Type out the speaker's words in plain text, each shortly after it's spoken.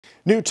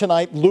New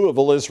tonight,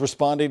 Louisville is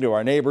responding to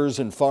our neighbors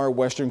in far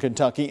western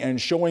Kentucky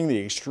and showing the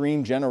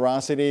extreme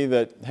generosity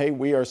that, hey,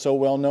 we are so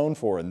well known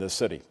for in this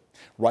city.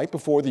 Right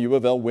before the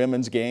UofL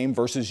women's game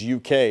versus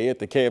UK at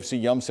the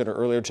KFC Yum Center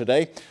earlier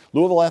today,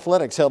 Louisville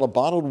Athletics held a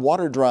bottled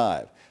water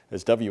drive.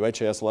 As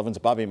WHAS 11's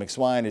Bobby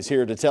McSwine is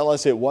here to tell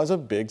us it was a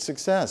big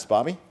success.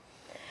 Bobby?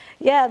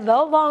 Yeah,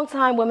 though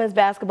longtime women's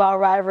basketball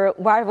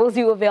rivals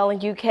UofL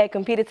and UK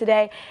competed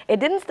today, it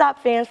didn't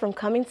stop fans from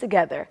coming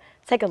together.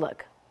 Take a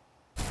look.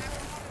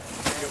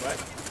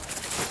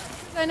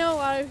 I know a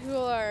lot of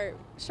people are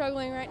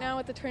struggling right now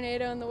with the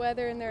tornado and the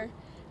weather, and they're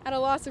at a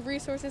loss of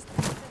resources.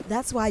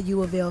 That's why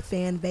UofL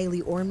fan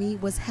Bailey Orme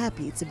was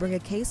happy to bring a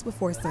case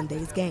before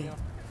Sunday's game.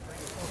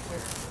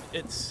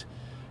 It's,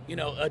 you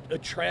know, a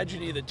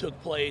tragedy that took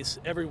place.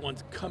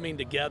 Everyone's coming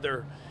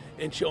together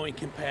and showing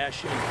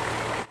compassion.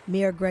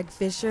 Mayor Greg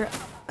Fisher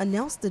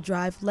announced the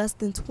drive less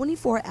than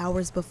 24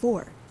 hours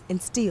before,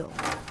 and still,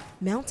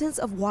 mountains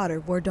of water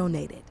were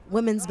donated.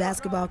 Women's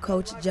basketball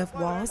coach Jeff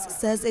Walls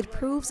says it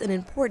proves an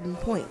important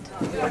point.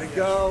 Way to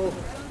go,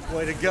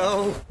 way to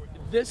go.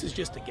 This is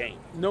just a game.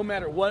 No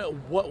matter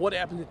what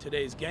happens in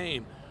today's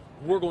game,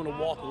 we're going to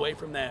walk away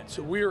from that.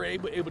 So we are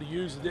able to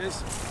use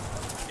this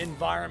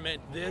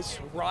environment, this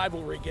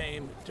rivalry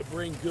game, to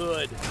bring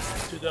good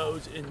to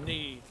those in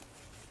need.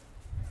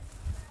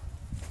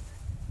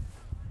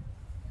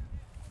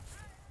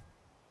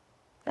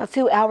 Now,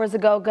 2 hours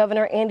ago,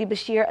 Governor Andy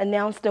Beshear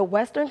announced the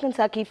Western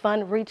Kentucky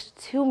Fund reached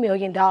 $2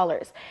 million.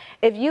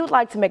 If you'd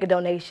like to make a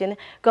donation,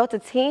 go to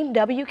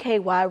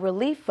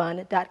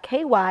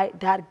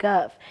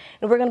teamwkyrelieffund.ky.gov.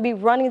 And we're going to be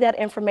running that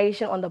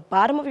information on the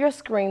bottom of your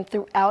screen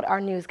throughout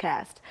our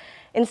newscast.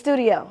 In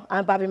studio,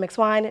 I'm Bobby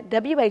McSwine,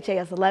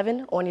 WHAS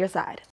 11 on your side.